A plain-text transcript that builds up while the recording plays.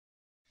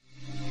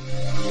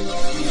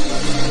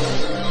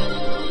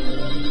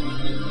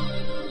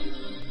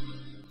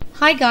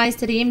Hi guys,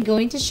 today I'm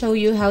going to show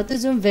you how to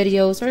zoom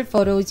videos or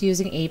photos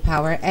using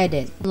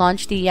ApowerEdit.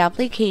 Launch the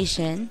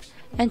application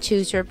and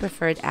choose your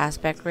preferred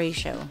aspect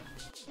ratio.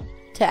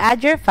 To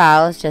add your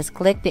files, just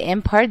click the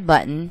Import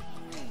button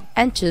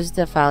and choose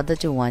the file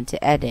that you want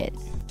to edit.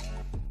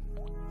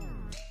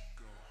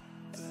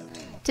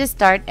 To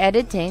start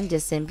editing,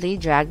 just simply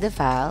drag the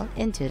file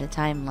into the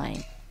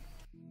timeline.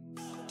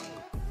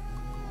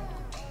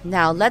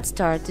 Now let's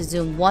start to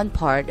zoom one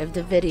part of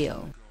the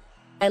video.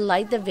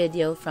 Highlight the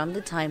video from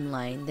the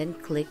timeline, then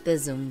click the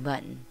zoom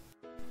button.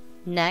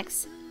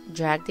 Next,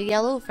 drag the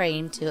yellow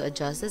frame to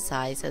adjust the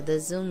size of the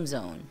zoom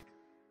zone.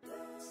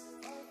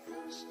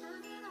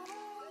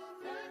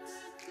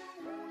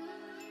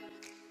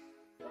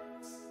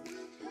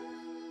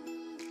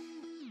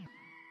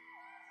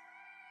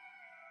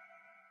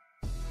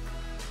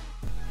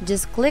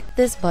 Just click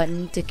this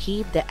button to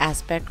keep the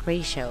aspect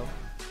ratio.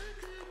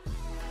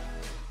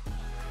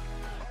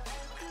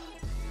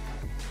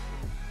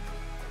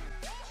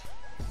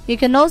 You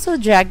can also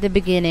drag the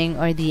beginning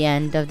or the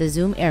end of the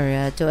zoom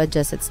area to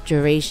adjust its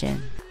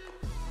duration.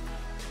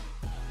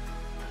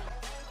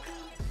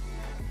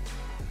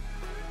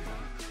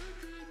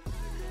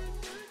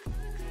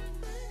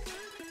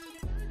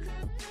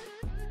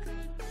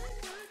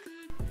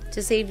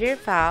 To save your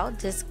file,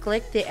 just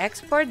click the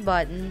Export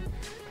button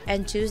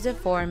and choose the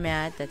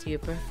format that you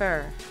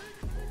prefer.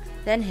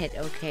 Then hit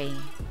OK.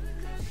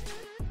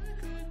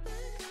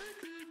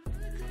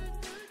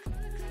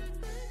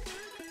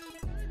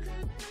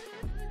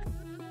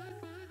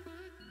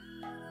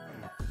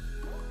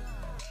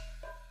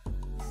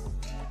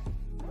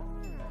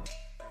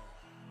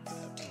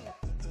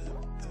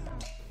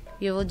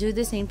 You will do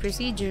the same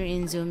procedure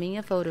in zooming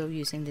a photo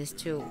using this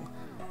tool.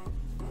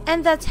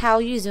 And that's how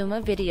you zoom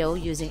a video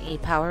using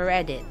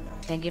ApowerEdit.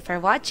 Thank you for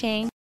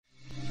watching.